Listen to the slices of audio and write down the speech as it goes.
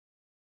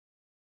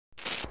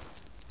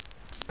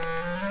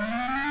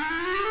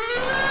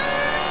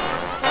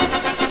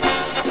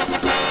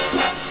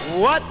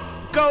what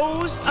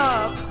goes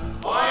up.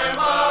 Oi,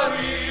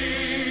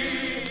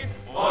 Marie!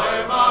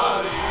 Oi,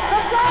 Marie!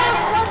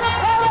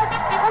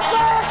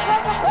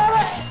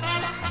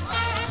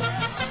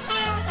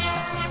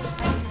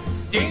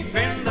 Deep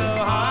in the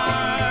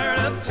heart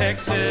of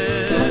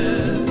Texas,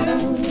 the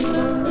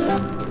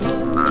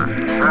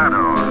Shadow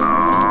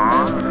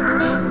Lord.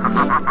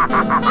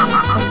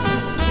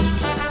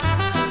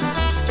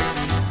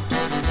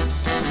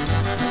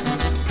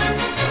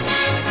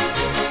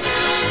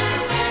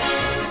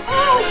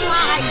 Oh,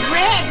 my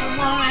red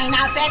wine. I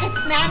bet it's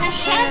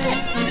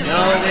Manischewitz.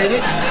 No, it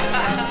isn't.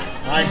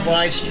 I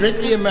buy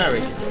strictly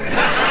American.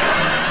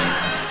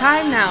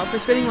 Time now for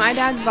spinning my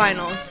dad's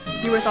vinyl.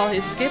 Here with all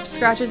his skips,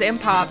 scratches, and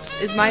pops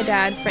is my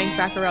dad, Frank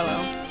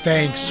Vaccarello.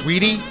 Thanks,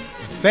 sweetie.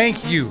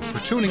 Thank you for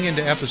tuning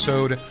into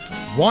episode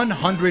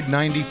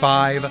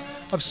 195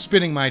 of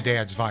Spinning My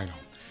Dad's Vinyl.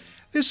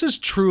 This is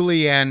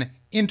truly an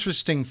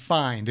interesting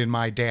find in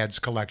my dad's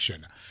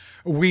collection.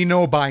 We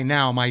know by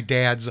now my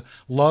dad's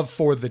love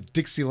for the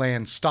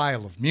Dixieland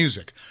style of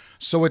music,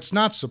 so it's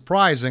not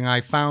surprising I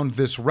found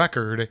this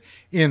record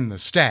in the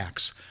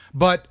stacks.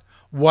 But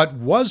what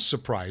was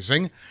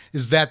surprising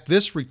is that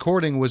this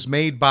recording was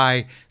made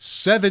by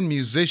 7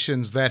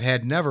 musicians that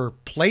had never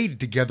played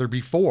together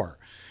before.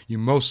 You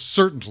most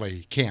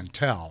certainly can't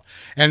tell.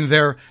 And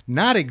they're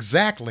not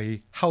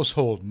exactly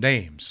household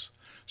names.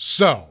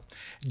 So,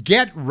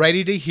 get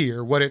ready to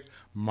hear what it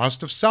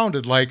must have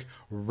sounded like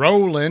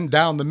rolling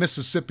down the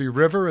Mississippi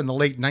River in the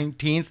late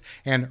 19th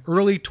and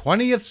early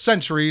 20th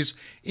centuries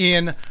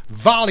in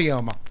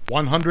Volume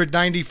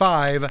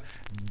 195,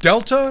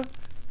 Delta,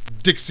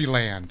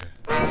 Dixieland.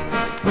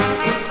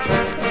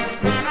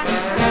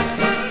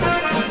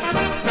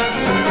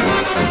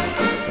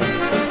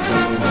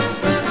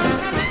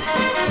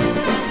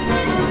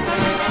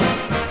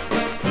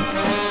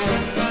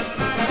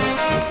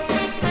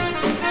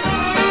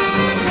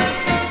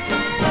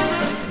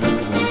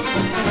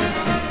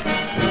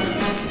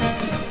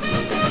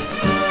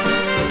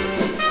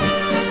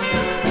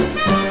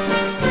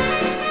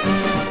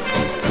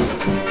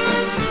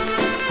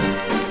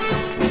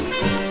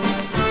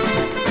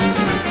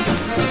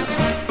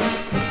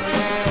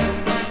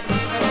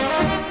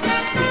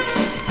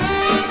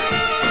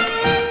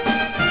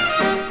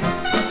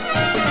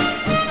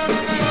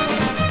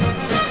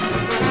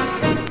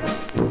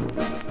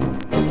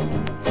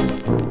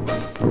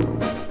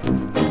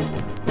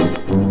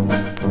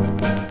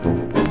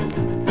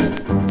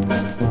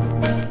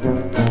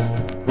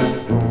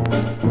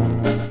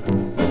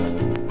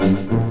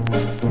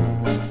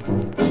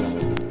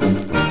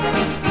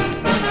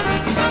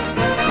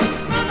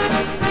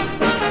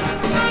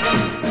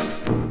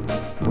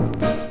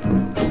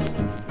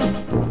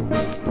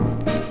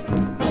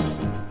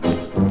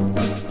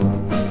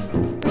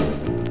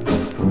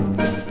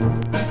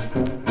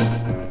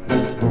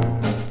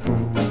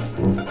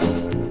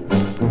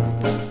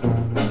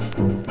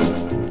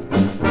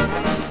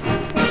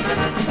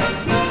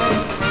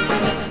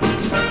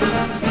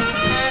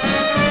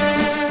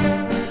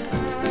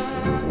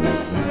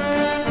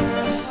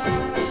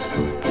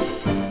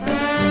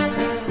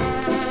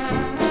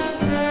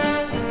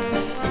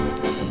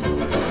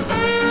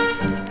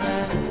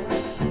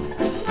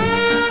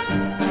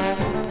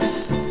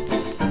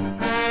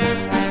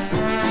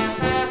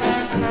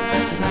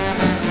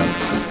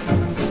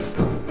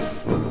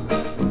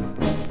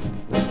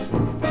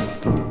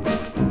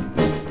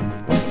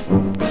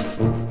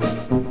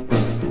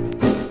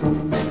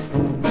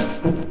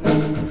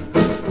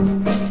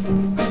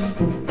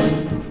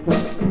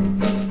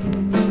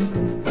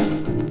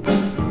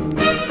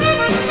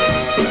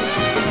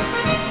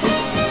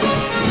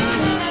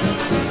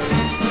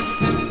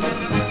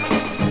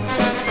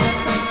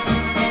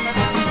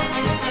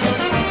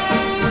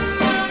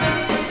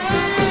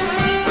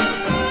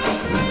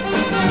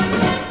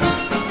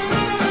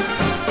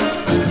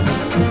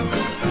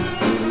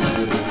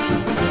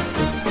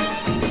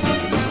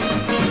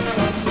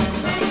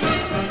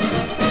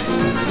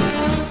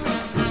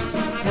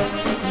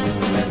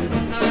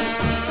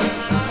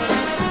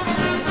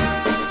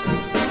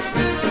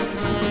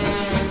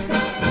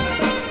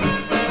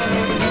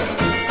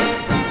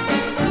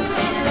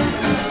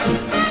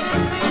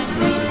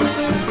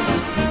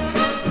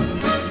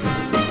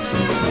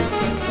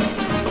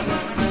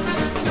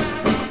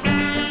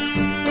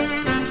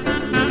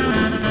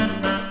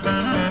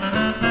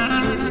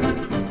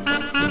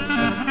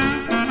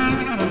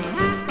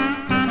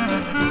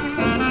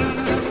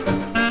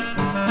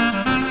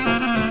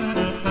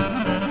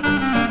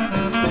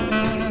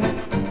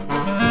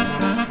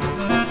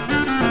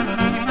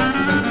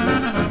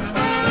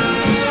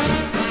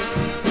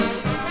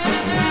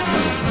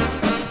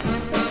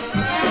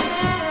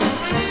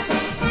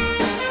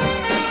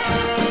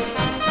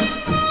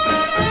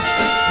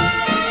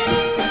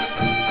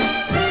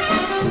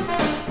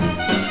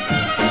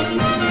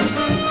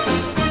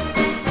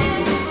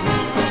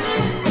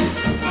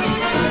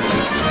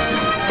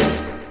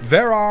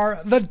 There are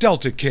the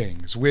Delta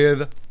Kings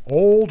with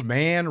Ole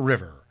Man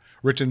River,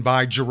 written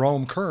by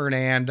Jerome Kern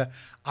and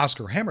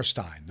Oscar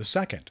Hammerstein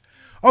II.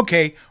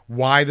 Okay,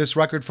 why this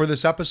record for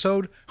this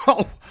episode?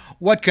 Oh,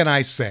 what can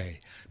I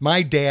say?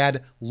 My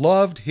dad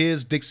loved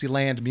his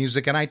Dixieland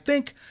music, and I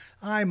think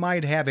I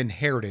might have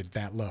inherited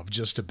that love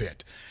just a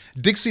bit.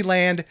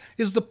 Dixieland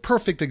is the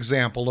perfect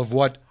example of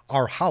what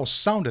our house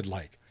sounded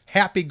like.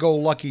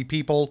 Happy-go-lucky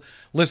people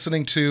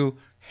listening to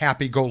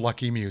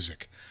happy-go-lucky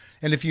music.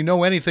 And if you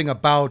know anything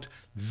about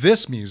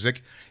this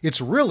music, it's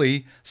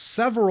really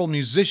several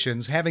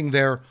musicians having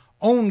their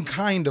own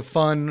kind of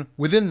fun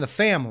within the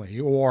family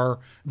or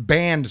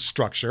band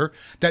structure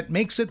that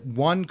makes it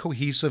one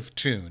cohesive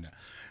tune.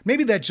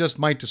 Maybe that just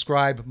might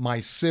describe my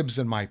sibs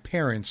and my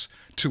parents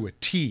to a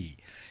T.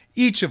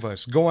 Each of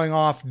us going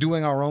off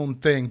doing our own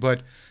thing,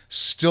 but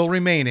still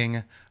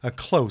remaining a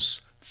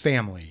close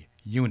family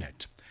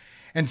unit.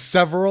 And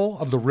several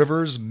of the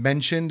rivers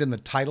mentioned in the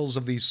titles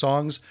of these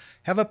songs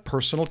have a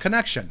personal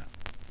connection,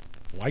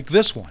 like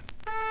this one.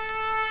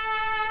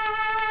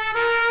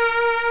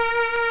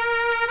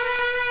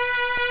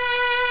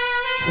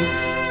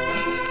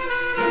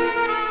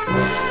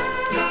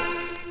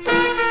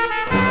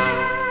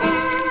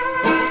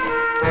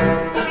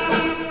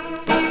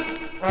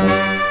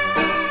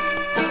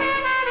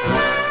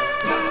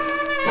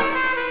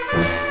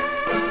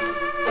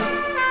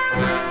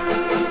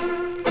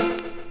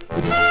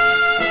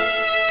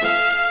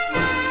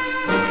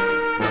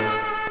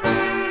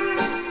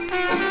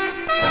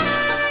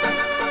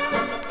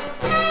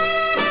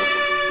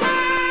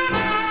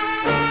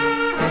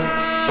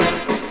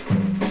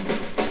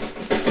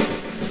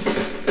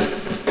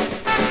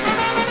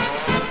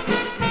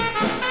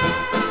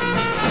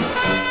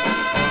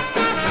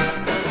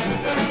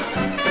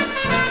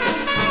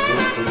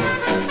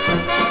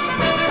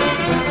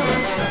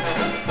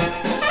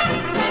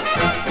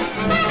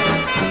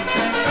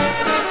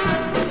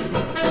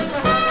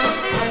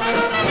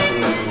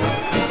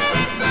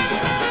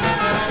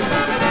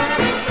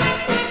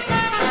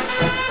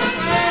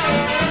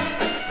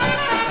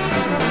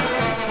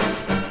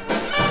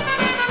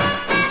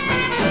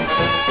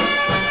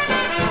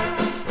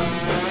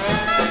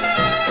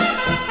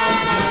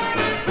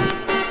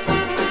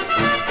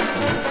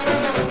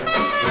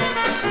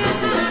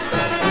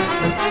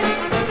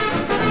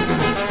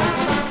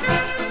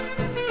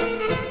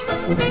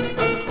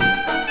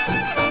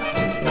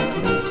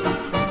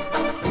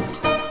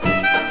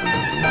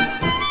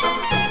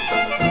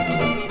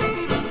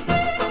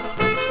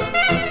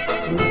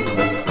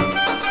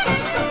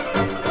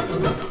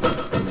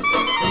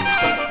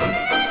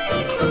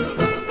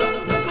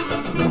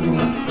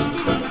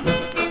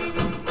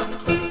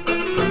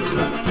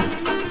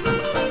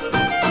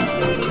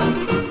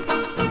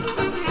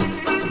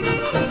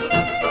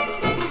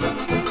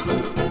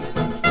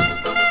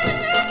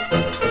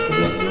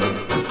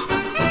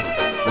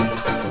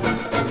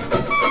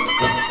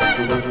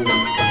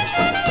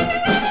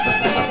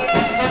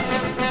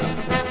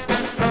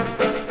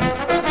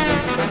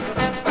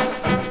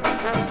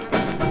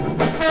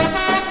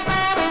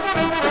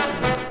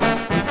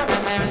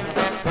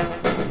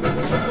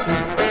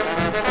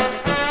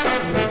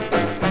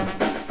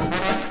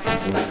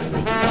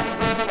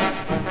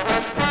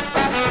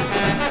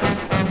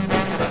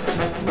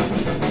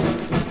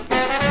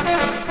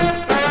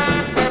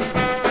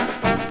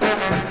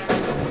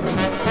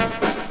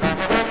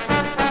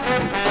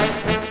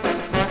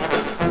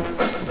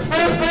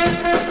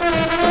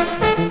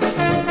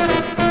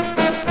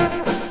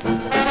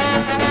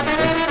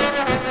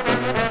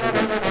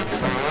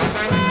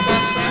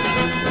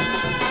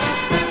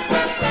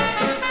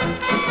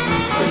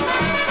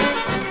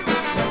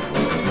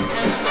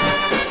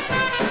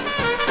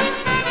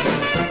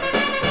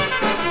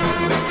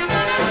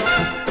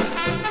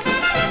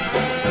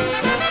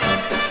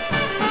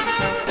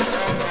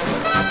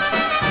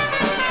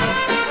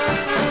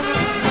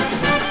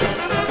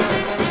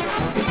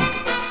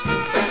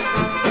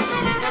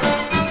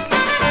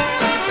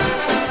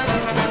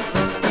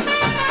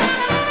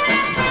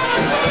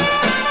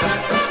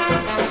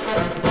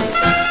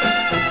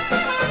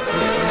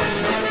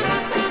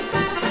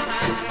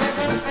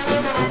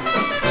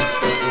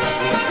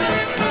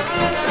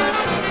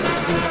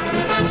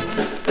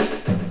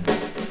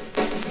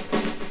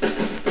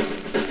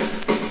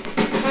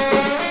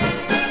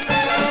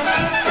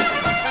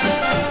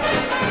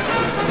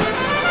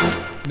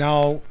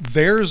 Now,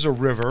 there's a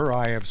river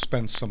I have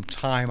spent some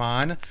time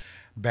on.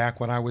 Back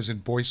when I was in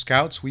Boy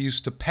Scouts, we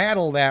used to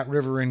paddle that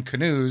river in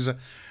canoes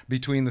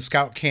between the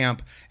scout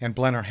camp and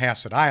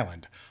Blennerhassett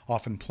Island,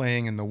 often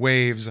playing in the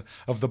waves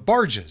of the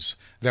barges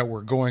that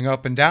were going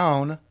up and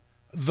down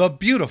the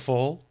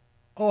beautiful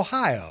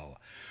Ohio.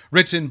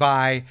 Written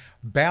by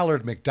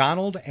Ballard,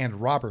 MacDonald,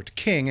 and Robert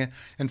King,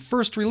 and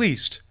first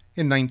released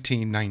in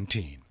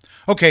 1919.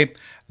 Okay,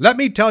 let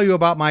me tell you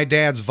about my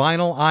dad's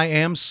vinyl I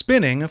am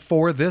spinning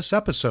for this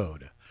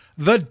episode.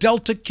 The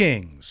Delta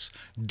Kings,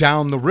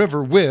 Down the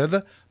River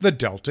with the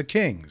Delta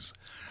Kings.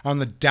 On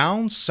the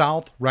Down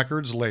South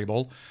Records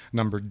label,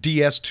 number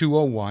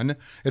DS201,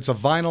 it's a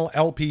vinyl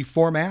LP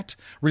format,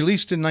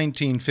 released in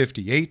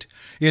 1958.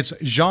 Its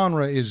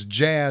genre is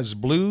jazz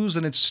blues,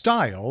 and its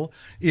style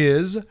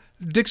is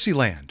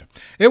Dixieland.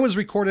 It was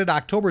recorded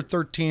October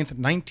 13th,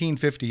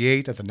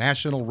 1958 at the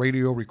National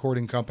Radio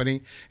Recording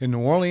Company in New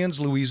Orleans,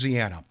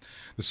 Louisiana.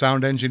 The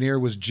sound engineer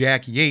was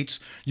Jack Yates,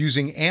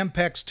 using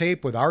Ampex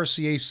tape with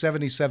RCA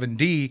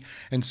 77D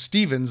and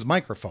Stevens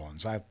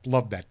microphones. I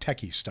love that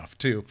techie stuff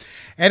too.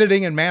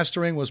 Editing and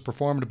mastering was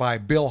performed by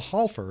Bill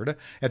Halford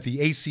at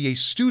the ACA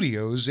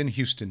Studios in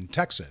Houston,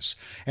 Texas.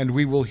 And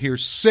we will hear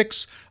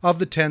 6 of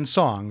the 10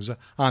 songs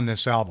on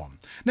this album.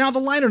 Now, the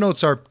liner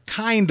notes are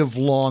kind of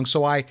long,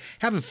 so I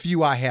have a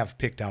few I have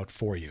picked out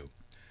for you.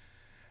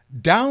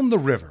 Down the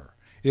River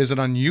is an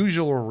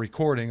unusual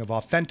recording of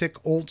authentic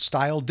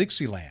old-style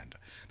Dixieland,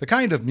 the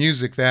kind of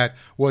music that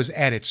was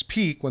at its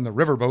peak when the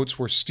riverboats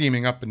were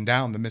steaming up and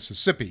down the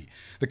Mississippi,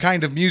 the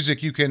kind of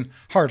music you can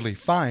hardly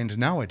find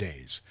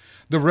nowadays.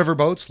 The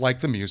riverboats, like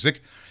the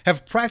music,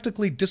 have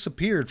practically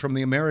disappeared from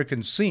the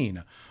American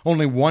scene.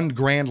 Only one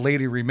grand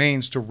lady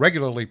remains to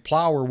regularly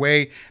plow her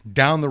way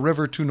down the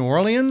river to New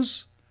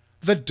Orleans,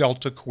 the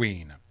Delta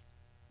Queen.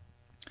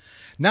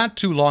 Not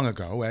too long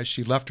ago, as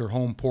she left her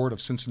home port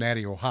of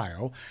Cincinnati,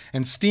 Ohio,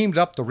 and steamed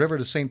up the river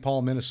to St.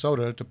 Paul,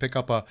 Minnesota to pick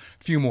up a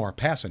few more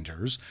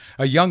passengers,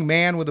 a young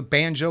man with a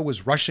banjo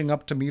was rushing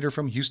up to meet her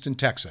from Houston,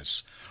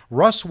 Texas.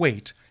 Russ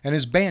Waite and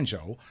his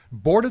banjo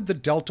boarded the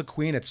Delta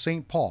Queen at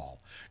St.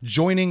 Paul,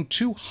 joining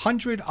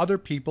 200 other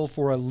people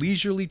for a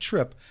leisurely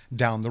trip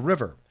down the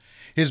river.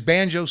 His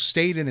banjo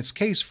stayed in its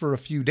case for a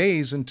few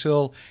days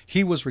until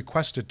he was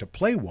requested to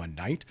play one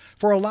night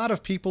for a lot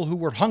of people who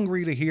were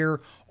hungry to hear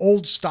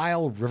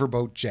old-style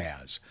riverboat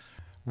jazz.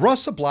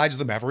 Russ obliged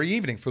them every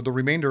evening for the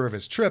remainder of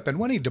his trip, and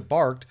when he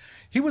debarked,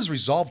 he was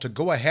resolved to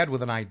go ahead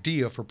with an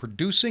idea for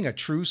producing a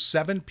true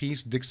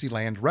 7-piece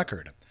Dixieland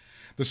record.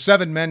 The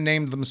 7 men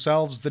named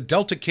themselves the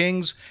Delta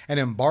Kings and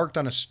embarked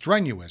on a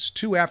strenuous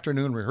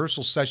 2-afternoon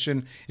rehearsal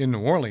session in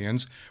New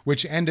Orleans,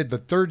 which ended the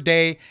 3rd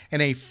day in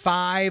a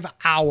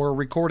 5-hour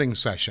recording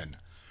session.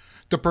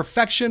 The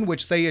perfection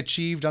which they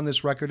achieved on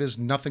this record is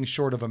nothing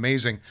short of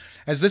amazing,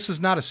 as this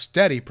is not a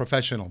steady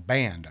professional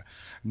band.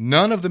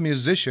 None of the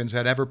musicians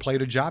had ever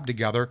played a job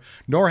together,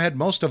 nor had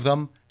most of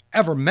them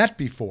ever met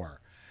before.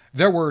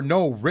 There were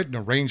no written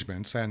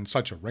arrangements, and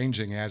such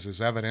arranging, as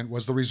is evident,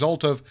 was the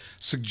result of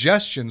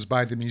suggestions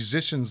by the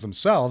musicians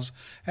themselves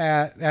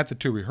at the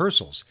 2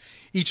 rehearsals.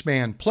 Each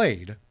man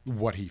played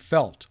what he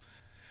felt.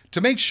 To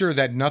make sure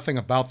that nothing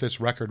about this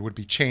record would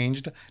be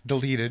changed,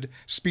 deleted,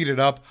 speeded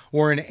up,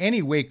 or in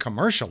any way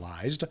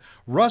commercialized,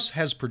 Russ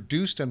has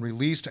produced and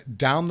released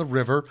Down the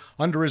River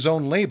under his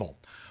own label.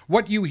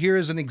 What you hear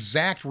is an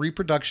exact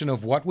reproduction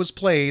of what was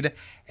played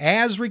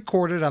as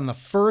recorded on the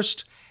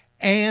first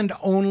and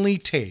only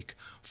take,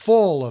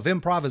 full of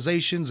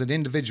improvisations and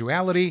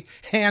individuality,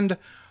 and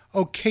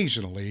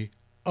occasionally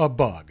a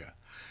bug.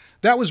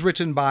 That was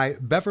written by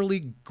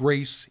Beverly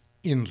Grace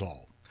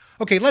Inlow.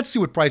 Okay, let's see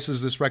what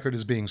prices this record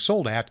is being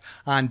sold at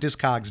on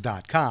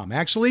Discogs.com.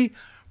 Actually,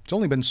 it's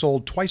only been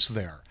sold twice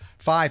there.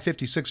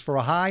 $5.56 for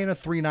a high and a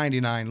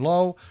 $3.99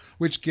 low,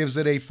 which gives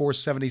it a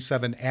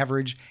 $4.77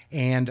 average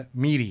and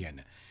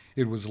median.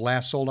 It was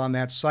last sold on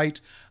that site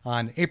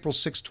on April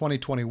 6,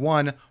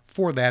 2021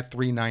 for that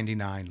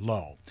 $3.99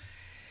 low.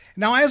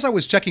 Now, as I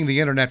was checking the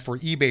internet for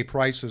eBay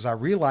prices, I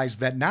realized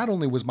that not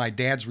only was my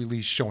dad's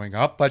release showing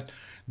up, but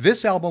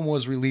this album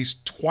was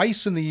released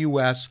twice in the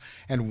U.S.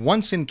 and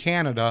once in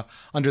Canada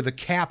under the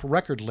Cap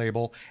record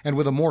label and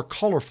with a more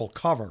colorful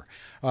cover.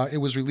 It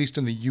was released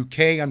in the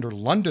UK under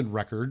London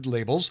record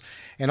labels,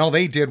 and all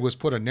they did was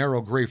put a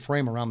narrow gray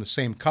frame around the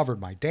same cover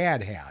my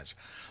dad has.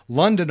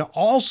 London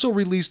also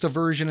released a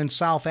version in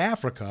South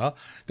Africa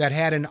that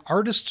had an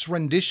artist's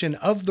rendition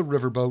of the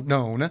riverboat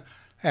known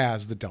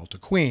as the Delta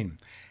Queen.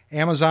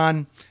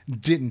 Amazon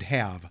didn't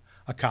have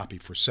a copy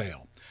for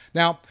sale.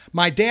 Now,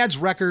 my dad's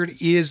record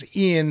is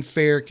in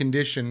fair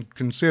condition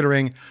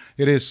considering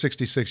it is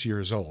 66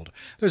 years old.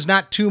 There's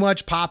not too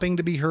much popping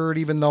to be heard,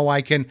 even though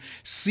I can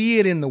see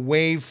it in the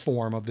wave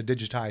form of the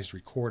digitized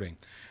recording.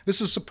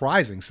 This is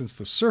surprising since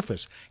the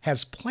surface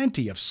has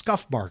plenty of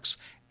scuff marks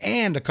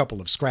and a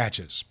couple of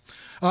scratches.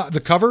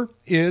 The cover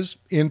is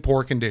in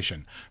poor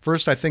condition.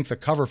 First, I think the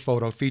cover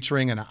photo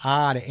featuring an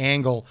odd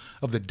angle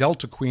of the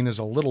Delta Queen is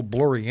a little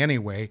blurry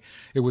anyway.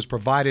 It was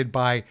provided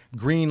by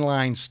Green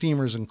Line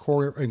Steamers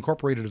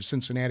Incorporated of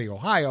Cincinnati,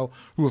 Ohio,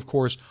 who of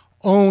course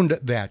owned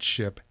that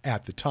ship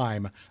at the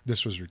time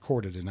this was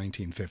recorded in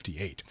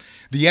 1958.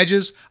 The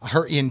edges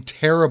are in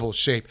terrible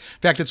shape.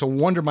 In fact, it's a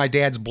wonder my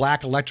dad's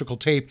black electrical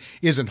tape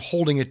isn't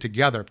holding it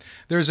together.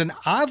 There's an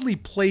oddly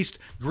placed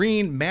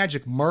green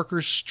magic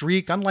marker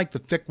streak, unlike the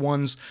thick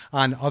ones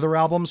on other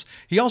albums.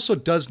 He also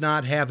does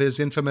not have his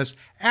infamous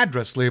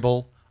address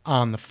label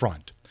on the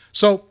front.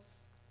 So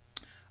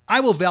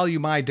I will value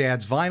my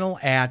dad's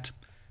vinyl at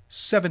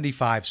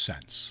 75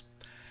 cents.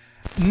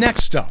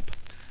 Next up,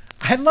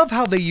 I love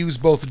how they use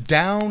both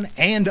down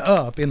and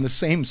up in the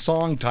same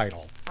song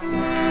title.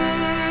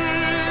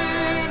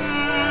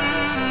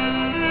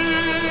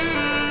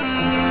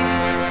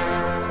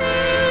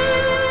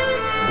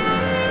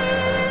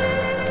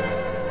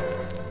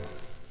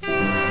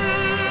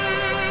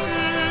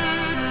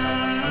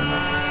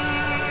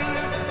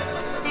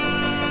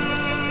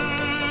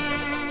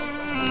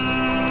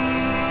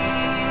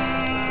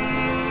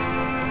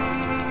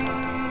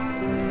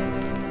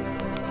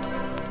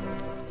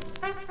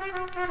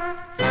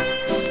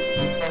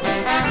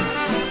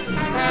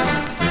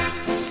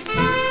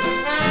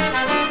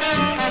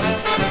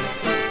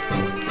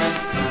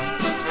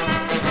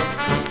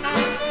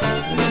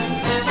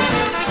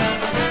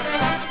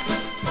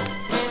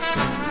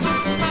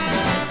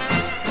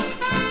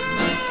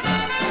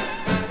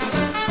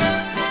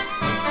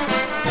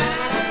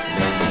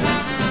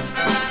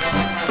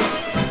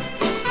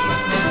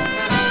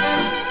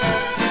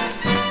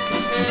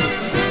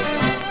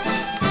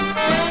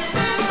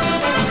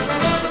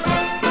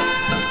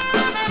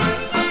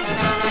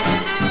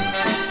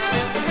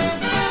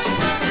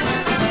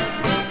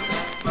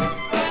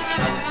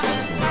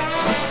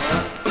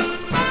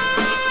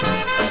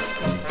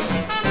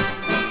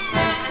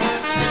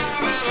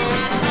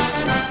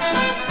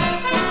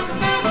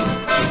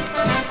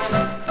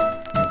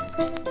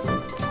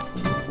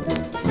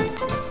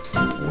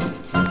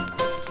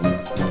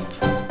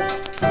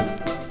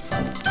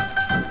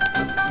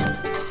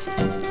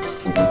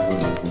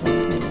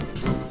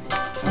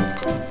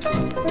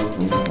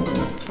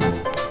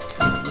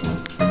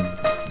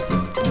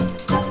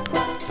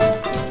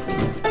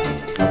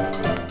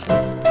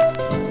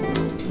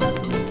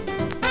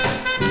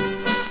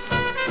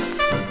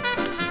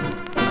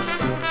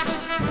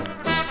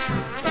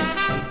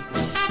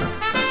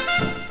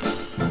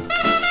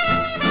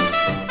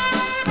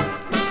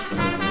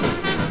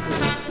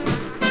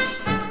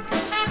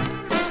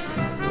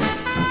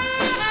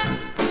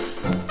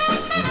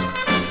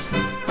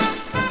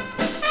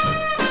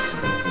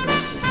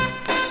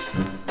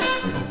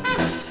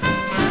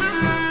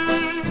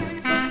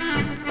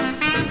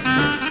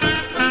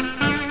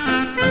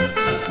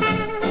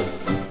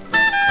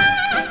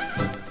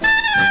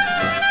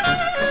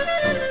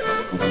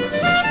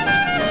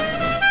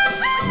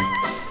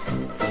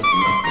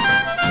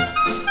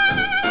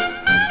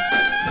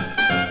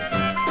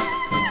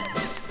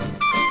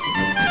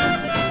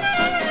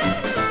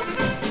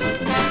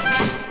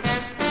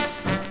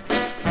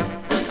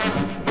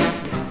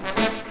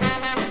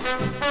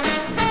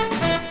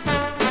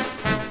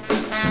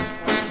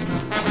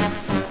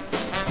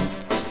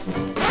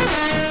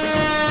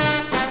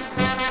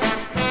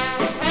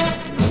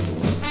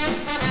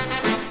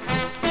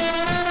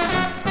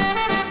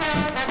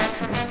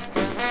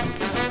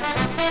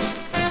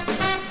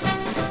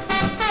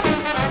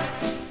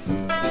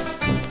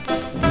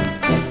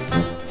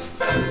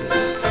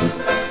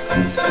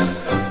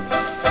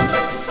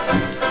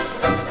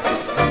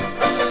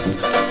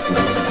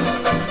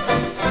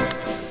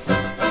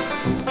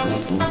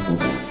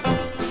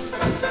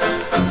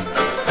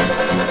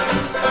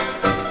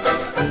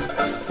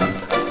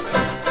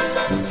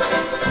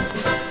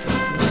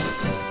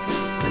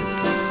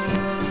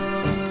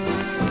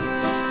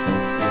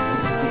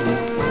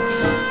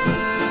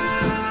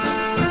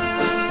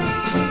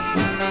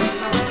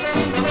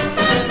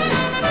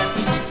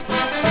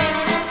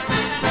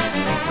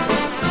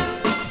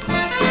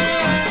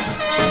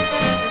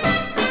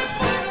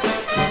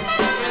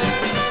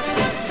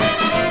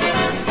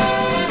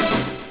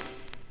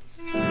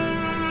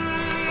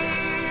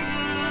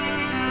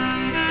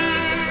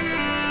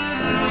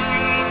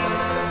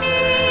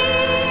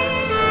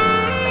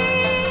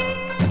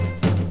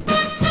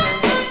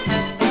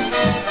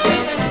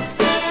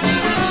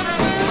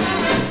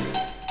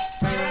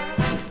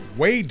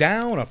 Way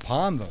down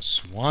upon the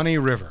Swanee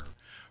River,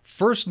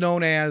 first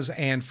known as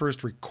and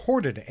first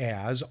recorded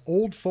as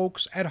Old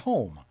Folks at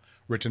Home,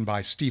 written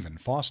by Stephen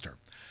Foster.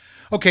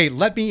 Okay,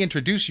 let me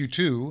introduce you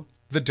to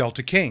the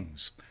Delta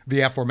Kings,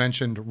 the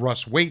aforementioned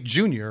Russ Waite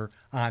Jr.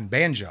 on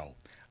banjo,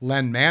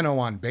 Len Mano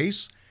on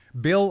bass,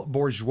 Bill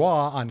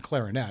Bourgeois on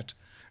clarinet,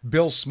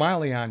 Bill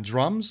Smiley on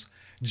drums,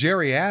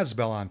 Jerry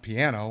Asbell on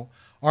piano,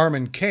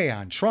 Armin Kay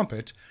on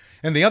trumpet,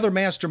 and the other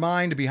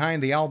mastermind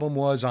behind the album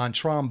was on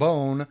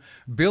trombone,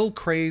 Bill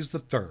Craze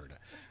III.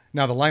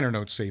 Now the liner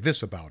notes say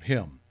this about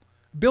him.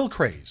 Bill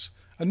Craze,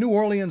 a New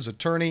Orleans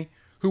attorney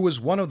who was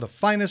one of the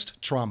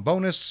finest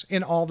trombonists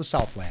in all the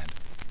Southland,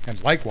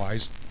 and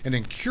likewise an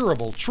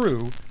incurable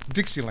true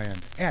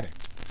Dixieland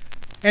addict.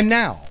 And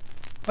now,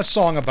 a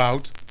song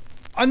about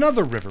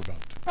another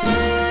riverboat.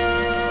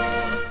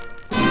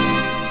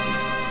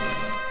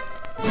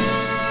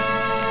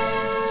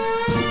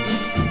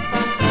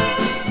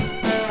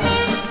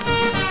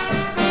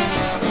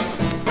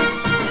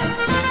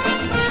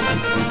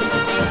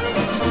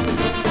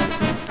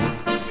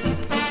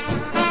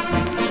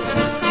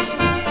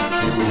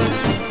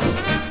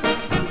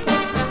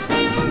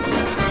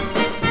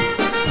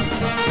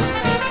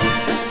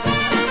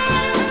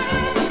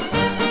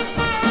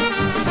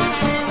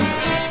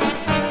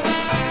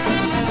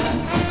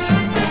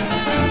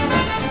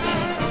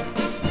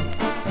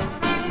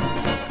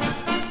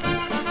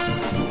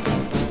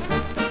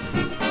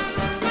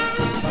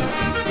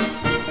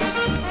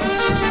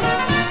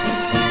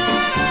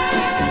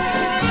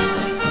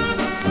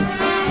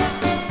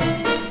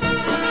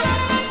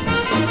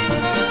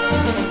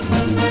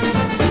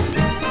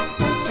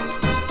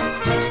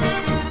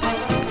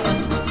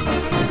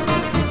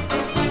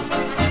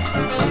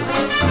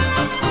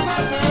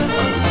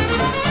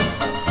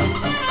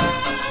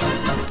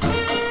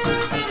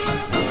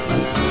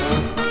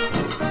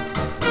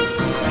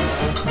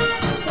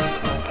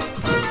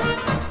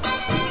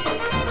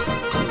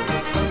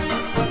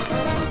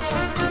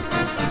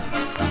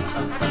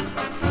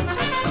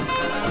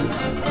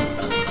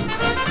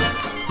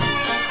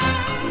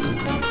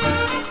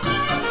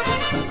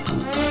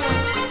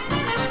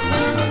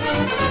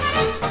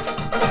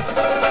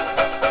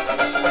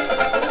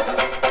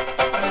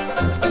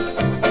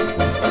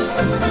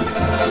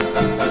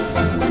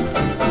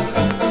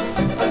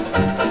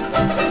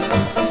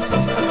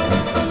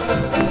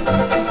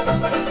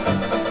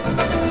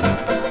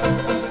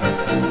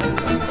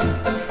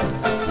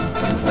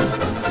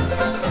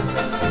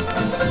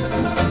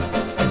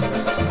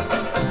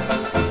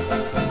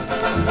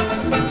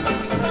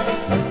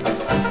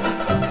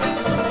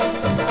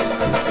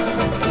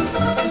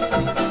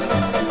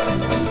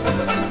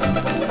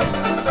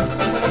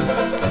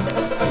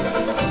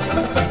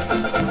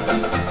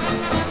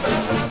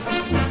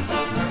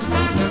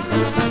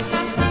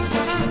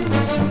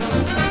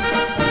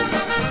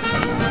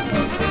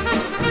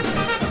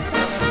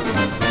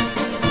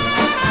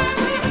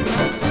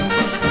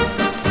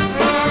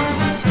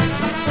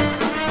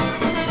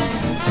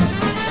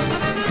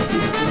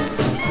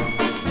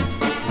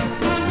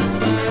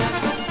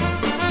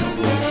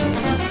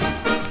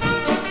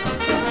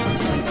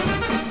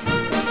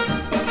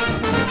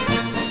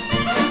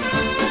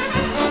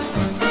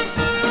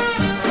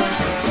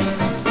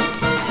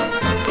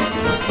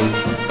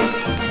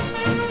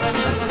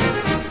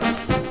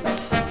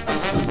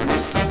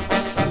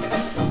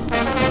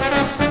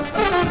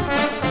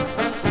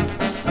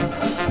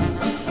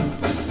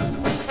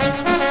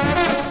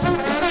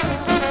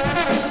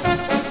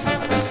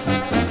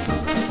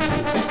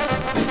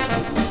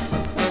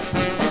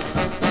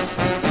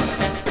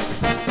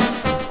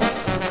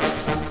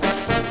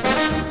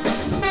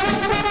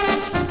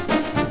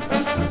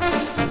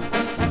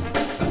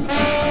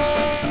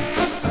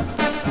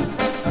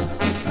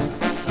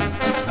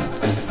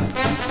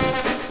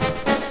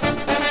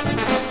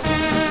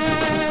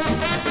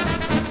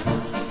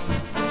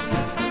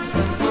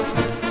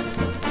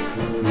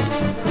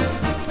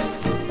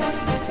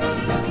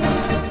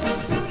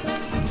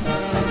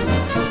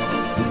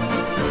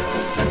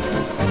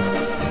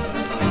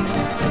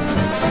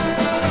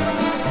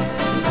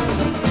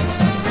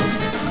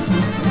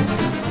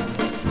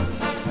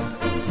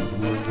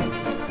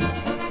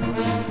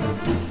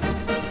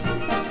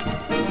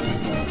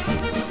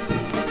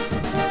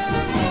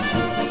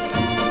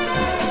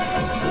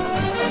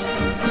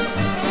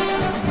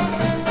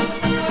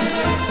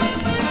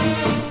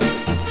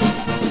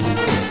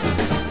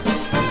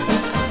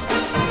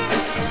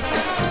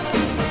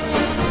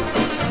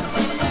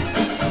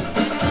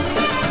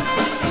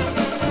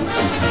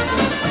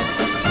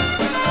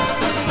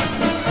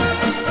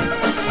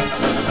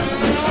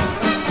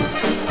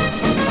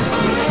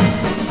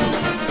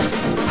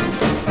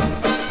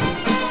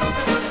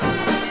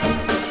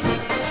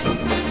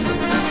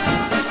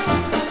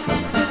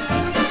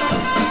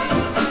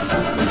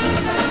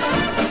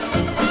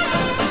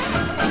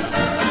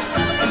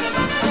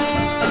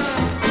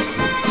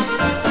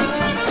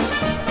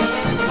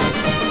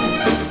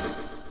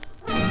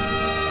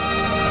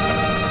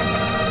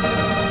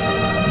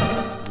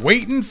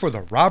 Waitin' for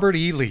the Robert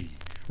E. Lee,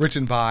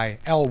 written by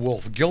L.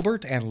 Wolfe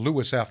Gilbert and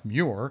Lewis F.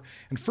 Muir,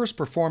 and first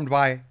performed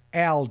by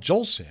Al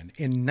Jolson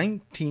in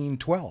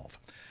 1912.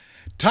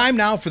 Time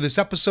now for this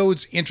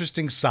episode's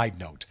interesting side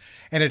note,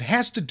 and it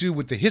has to do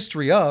with the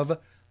history of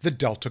the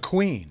Delta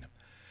Queen.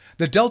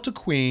 The Delta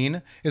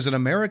Queen is an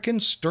American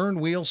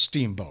stern-wheel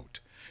steamboat.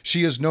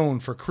 She is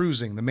known for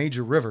cruising the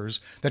major rivers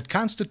that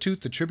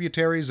constitute the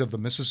tributaries of the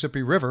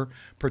Mississippi River,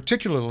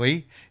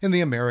 particularly in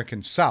the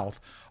American South,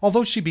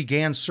 although she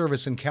began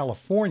service in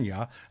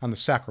California on the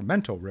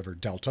Sacramento River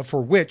Delta,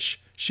 for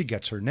which she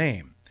gets her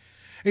name.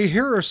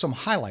 Here are some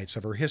highlights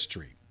of her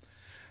history.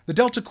 The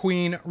Delta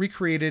Queen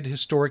recreated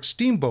historic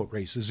steamboat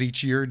races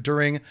each year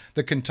during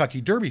the Kentucky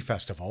Derby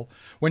Festival,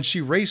 when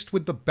she raced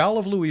with the Belle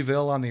of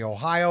Louisville on the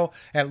Ohio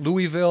at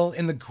Louisville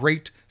in the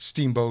Great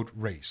Steamboat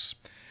Race.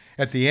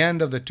 At the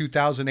end of the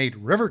 2008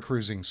 river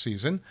cruising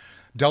season,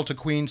 Delta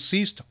Queen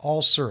ceased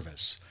all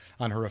service.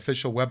 On her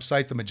official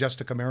website, the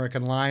Majestic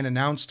American Line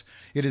announced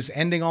it is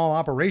ending all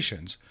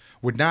operations,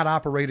 would not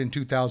operate in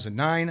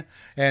 2009,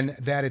 and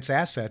that its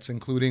assets,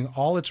 including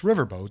all its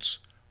riverboats,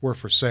 were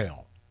for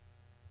sale.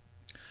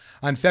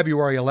 On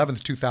February 11,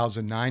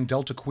 2009,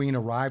 Delta Queen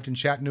arrived in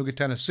Chattanooga,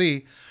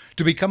 Tennessee,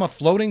 to become a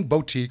floating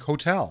boutique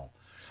hotel.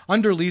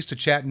 Under lease to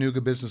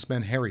Chattanooga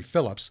businessman Harry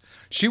Phillips,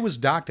 she was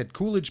docked at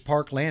Coolidge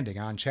Park Landing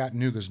on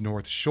Chattanooga's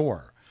North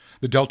Shore.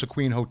 The Delta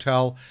Queen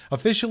Hotel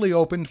officially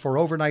opened for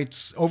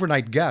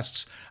overnight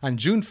guests on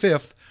June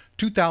 5,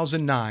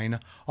 2009,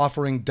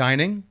 offering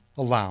dining,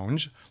 a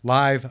lounge,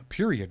 live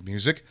period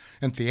music,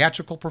 and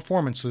theatrical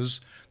performances,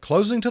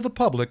 closing to the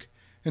public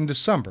in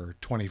December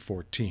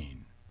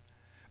 2014.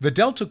 The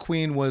Delta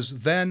Queen was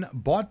then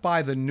bought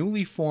by the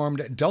newly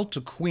formed Delta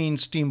Queen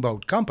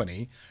Steamboat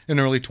Company in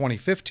early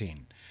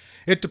 2015.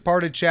 It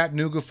departed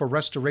Chattanooga for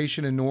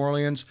restoration in New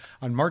Orleans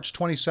on March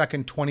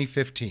 22,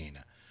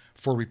 2015,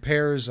 for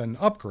repairs and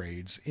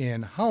upgrades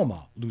in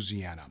Houma,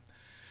 Louisiana.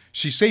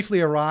 She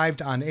safely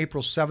arrived on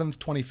April 7,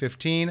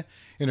 2015,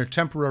 in her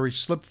temporary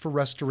slip for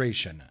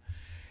restoration.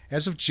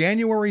 As of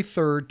January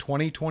 3,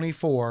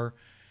 2024,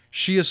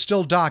 she is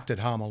still docked at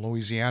Houma,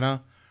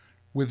 Louisiana,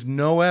 with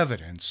no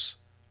evidence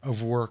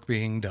of work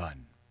being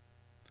done.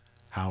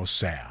 How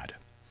sad.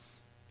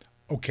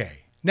 Okay,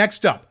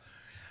 next up.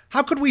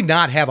 How could we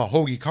not have a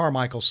Hoagie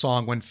Carmichael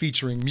song when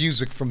featuring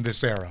music from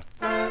this era?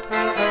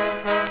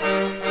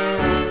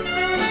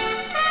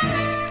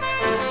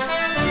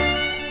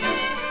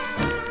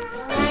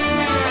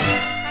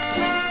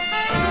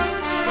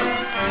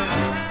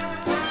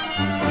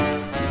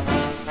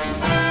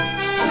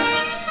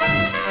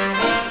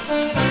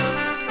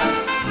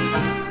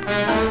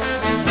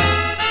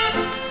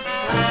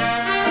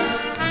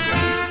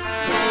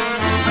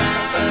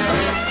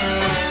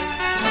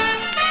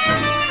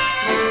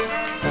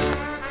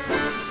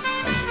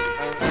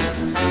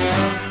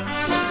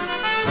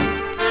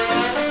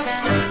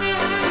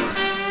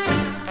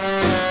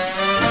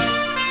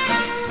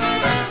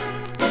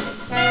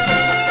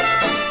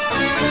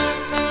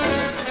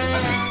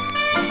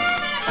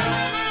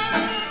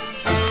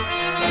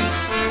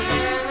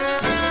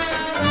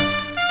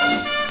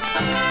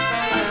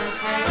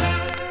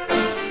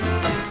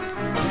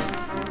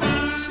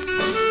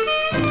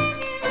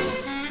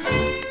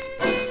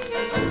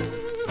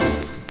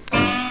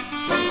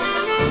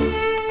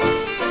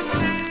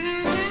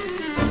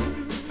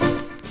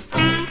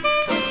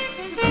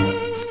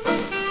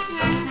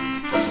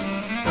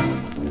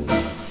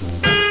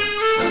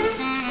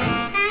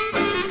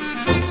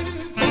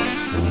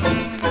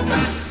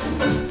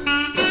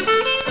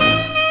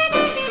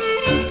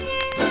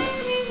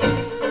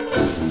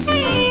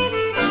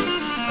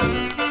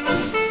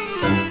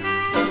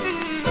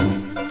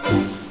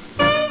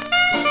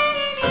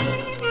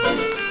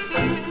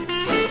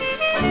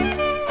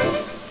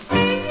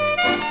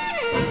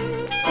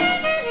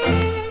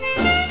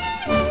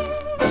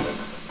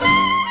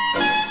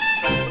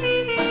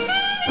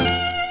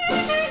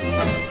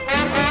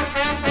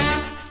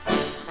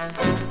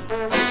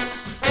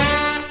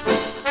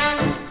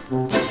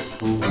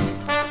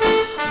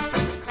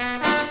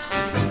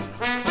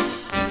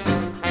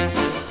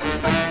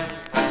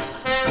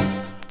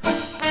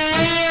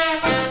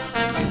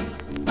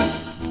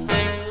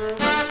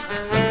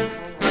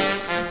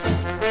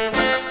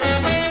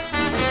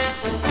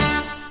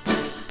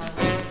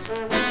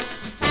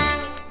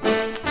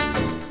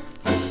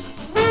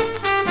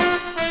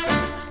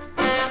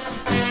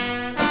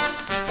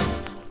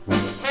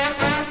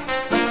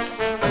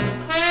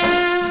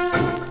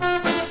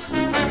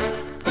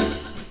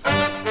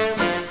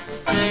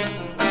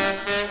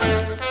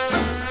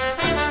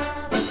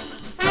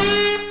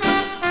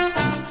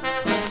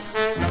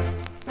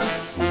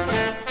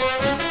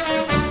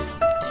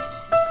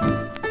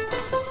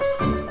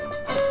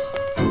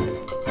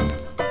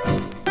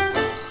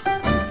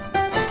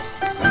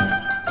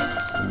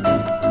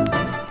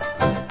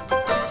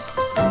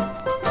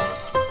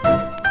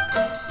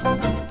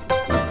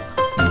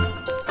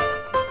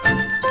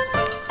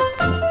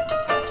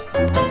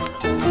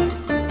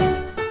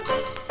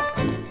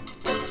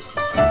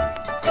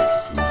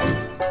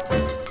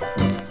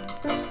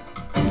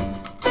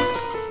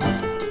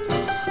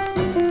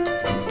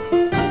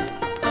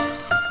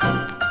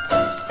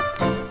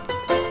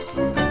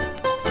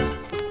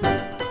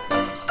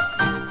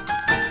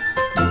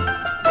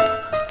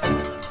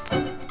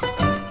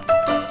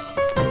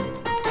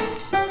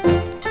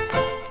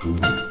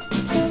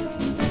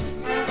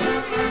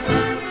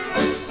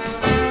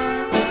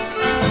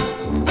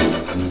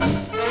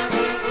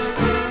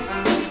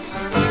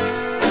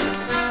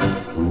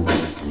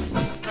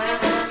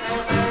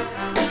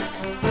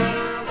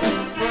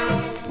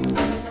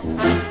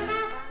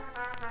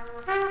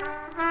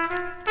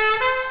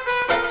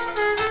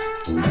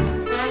 Up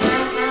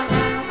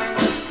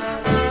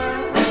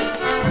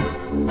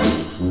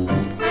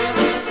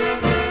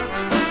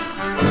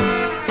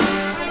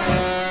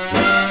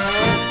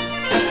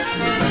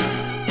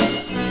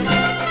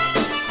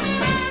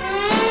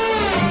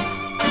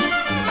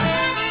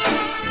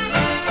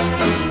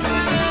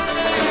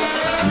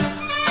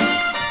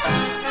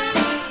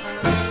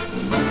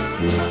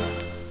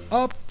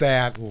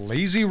That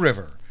Lazy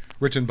River,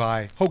 written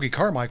by Hoagie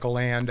Carmichael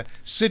and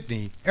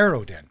Sidney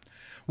Arodin.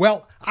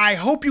 Well, I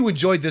hope you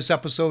enjoyed this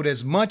episode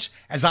as much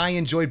as I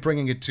enjoyed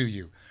bringing it to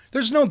you.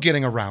 There's no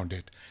getting around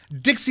it.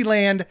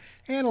 Dixieland,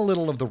 and a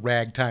little of the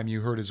ragtime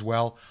you heard as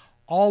well,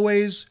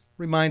 always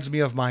reminds me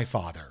of my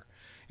father.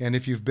 And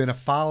if you've been a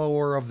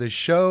follower of this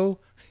show,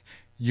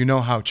 you know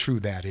how true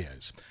that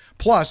is.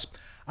 Plus,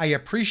 I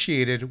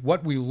appreciated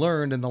what we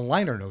learned in the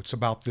liner notes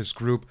about this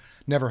group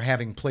never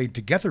having played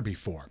together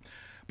before.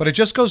 But it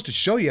just goes to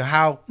show you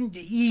how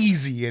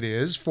easy it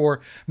is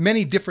for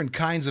many different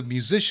kinds of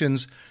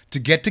musicians to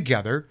get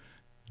together,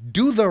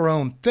 do their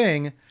own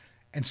thing,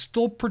 and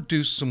still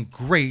produce some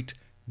great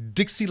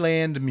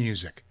Dixieland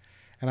music.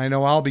 And I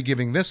know I'll be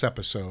giving this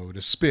episode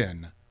a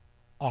spin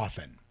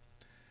often.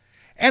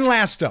 And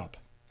last up,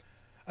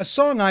 a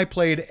song I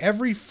played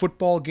every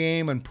football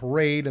game and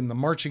parade in the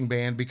marching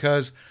band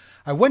because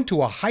I went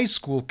to a high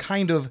school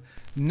kind of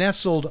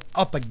nestled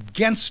up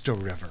against a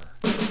river.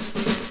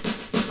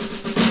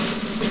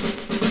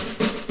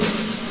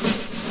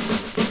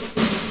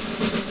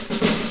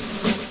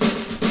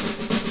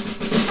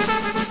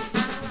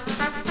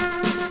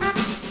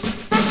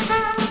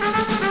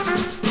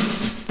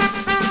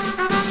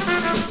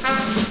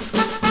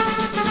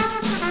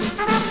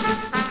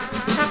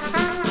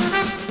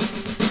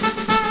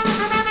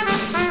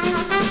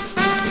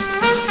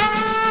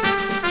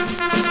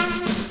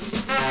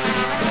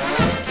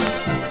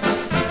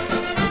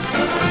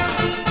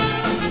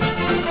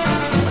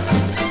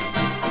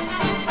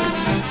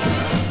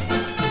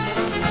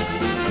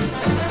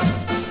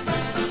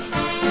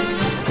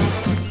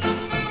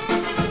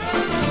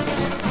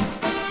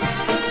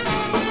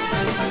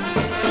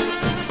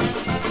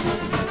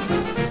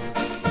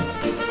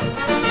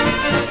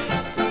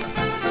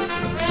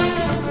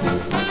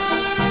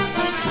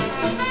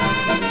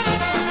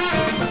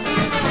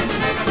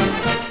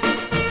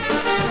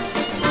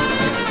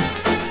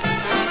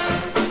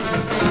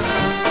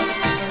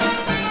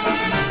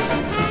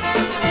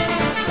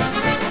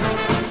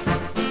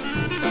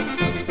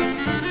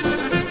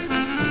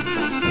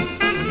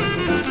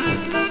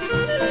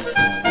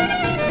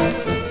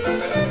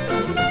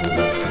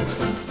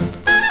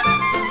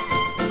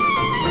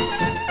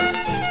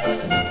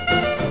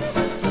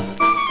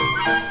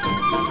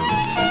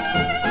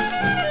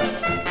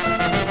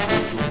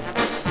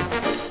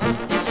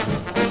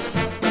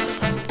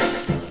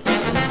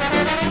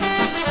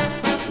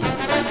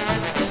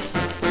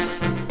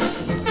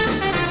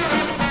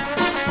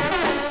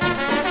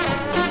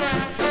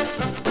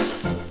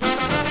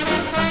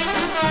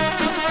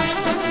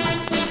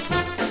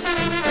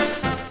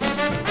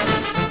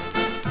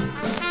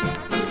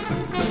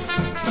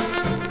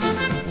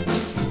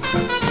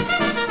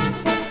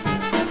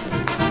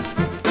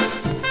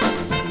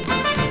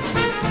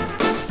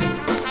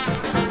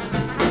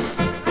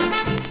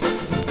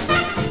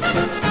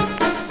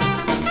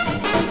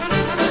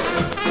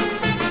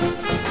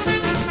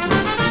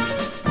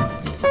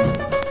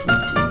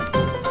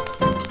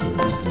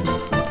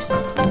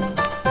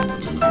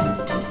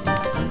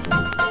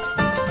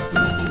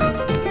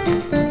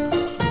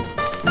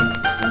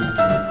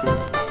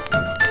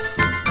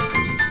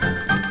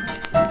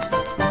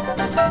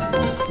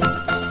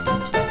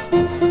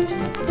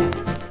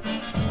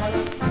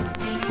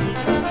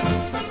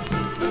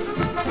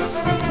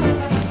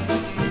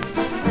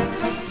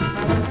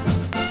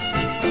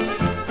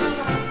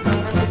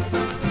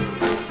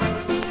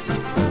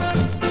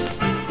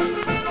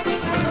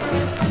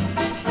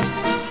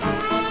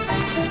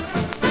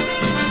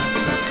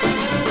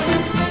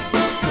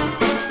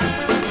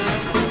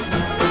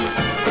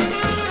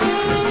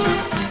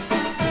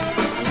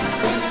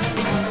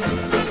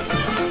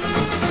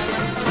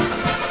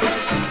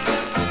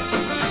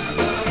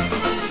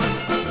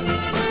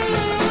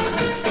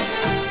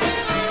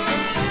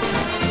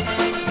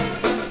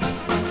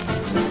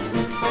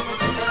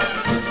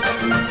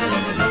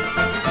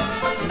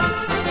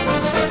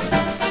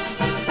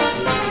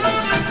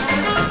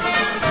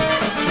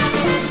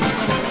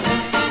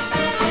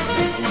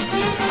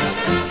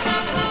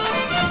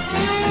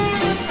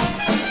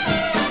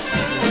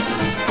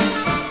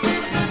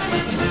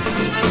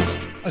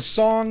 A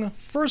song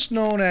first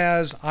known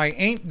as I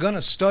Ain't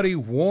Gonna Study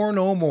War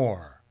No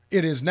More.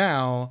 It is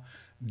now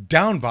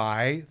Down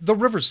by the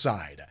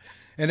Riverside,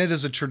 and it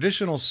is a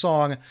traditional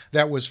song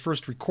that was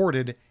first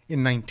recorded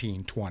in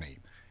 1920.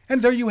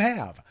 And there you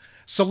have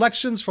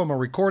selections from a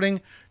recording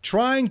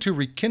trying to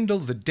rekindle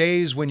the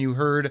days when you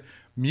heard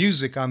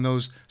music on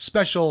those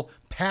special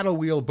paddle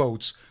wheel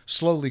boats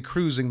slowly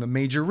cruising the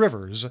major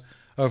rivers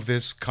of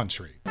this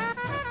country.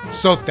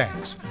 So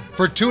thanks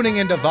for tuning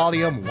into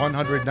volume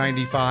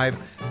 195,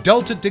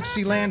 Delta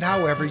Dixieland,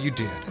 however you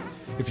did.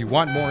 If you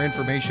want more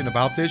information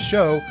about this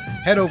show,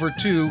 head over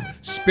to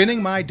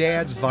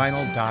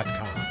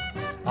spinningmydadsvinyl.com.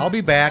 I'll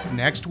be back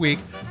next week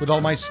with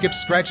all my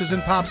skips, scratches,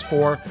 and pops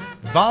for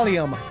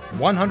Volume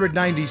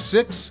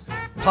 196,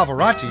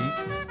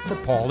 Pavarotti for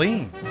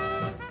Pauline.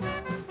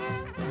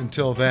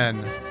 Until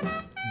then,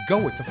 go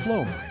with the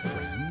flow, my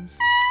friend.